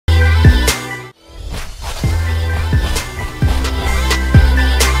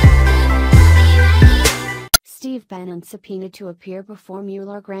Steve Bannon subpoenaed to appear before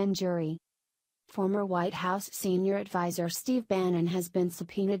Mueller grand jury. Former White House senior advisor Steve Bannon has been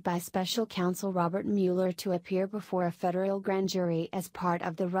subpoenaed by Special Counsel Robert Mueller to appear before a federal grand jury as part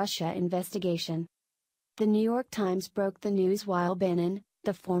of the Russia investigation. The New York Times broke the news while Bannon,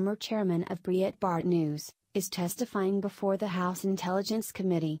 the former chairman of Breitbart News, is testifying before the House Intelligence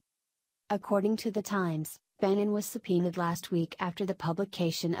Committee. According to the Times, Bannon was subpoenaed last week after the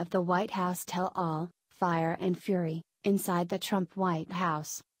publication of the White House tell-all, Fire and Fury, Inside the Trump White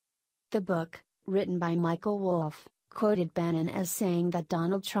House. The book, written by Michael Wolff, quoted Bannon as saying that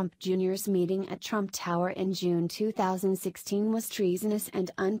Donald Trump Jr.'s meeting at Trump Tower in June 2016 was treasonous and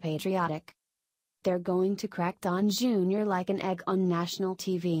unpatriotic. "They're going to crack Don Jr. like an egg on national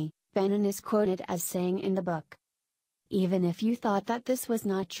TV," Bannon is quoted as saying in the book. "Even if you thought that this was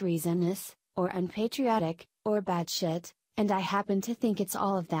not treasonous, or unpatriotic, or bad shit, and I happen to think it's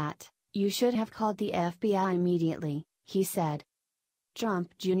all of that, you should have called the FBI immediately," he said.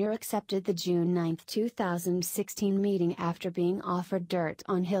 Trump Jr. accepted the June 9, 2016 meeting after being offered dirt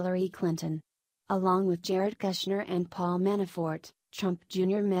on Hillary Clinton. Along with Jared Kushner and Paul Manafort, Trump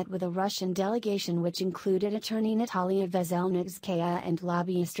Jr. met with a Russian delegation which included attorney Natalia Veselnitskaya and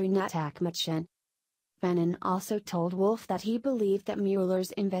lobbyist Rinat Akhmetshin. Bannon also told Wolff that he believed that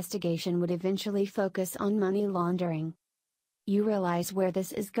Mueller's investigation would eventually focus on money laundering. "You realize where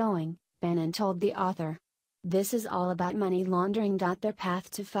this is going," Bannon told the author. "This is all about money laundering. Their path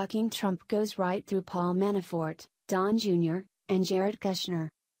to fucking Trump goes right through Paul Manafort, Don Jr., and Jared Kushner.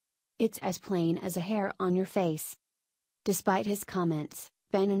 It's as plain as a hair on your face." Despite his comments,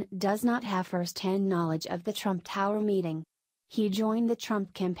 Bannon does not have first-hand knowledge of the Trump Tower meeting. He joined the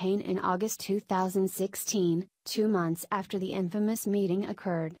Trump campaign in August 2016, 2 months after the infamous meeting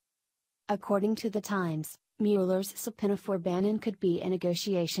occurred. According to the Times, Mueller's subpoena for Bannon could be a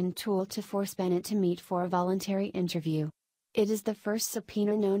negotiation tool to force Bannon to meet for a voluntary interview. It is the first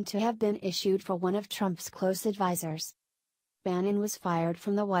subpoena known to have been issued for one of Trump's close advisors. Bannon was fired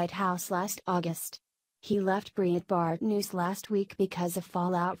from the White House last August. He left Breitbart News last week because of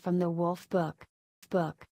fallout from the Wolff book.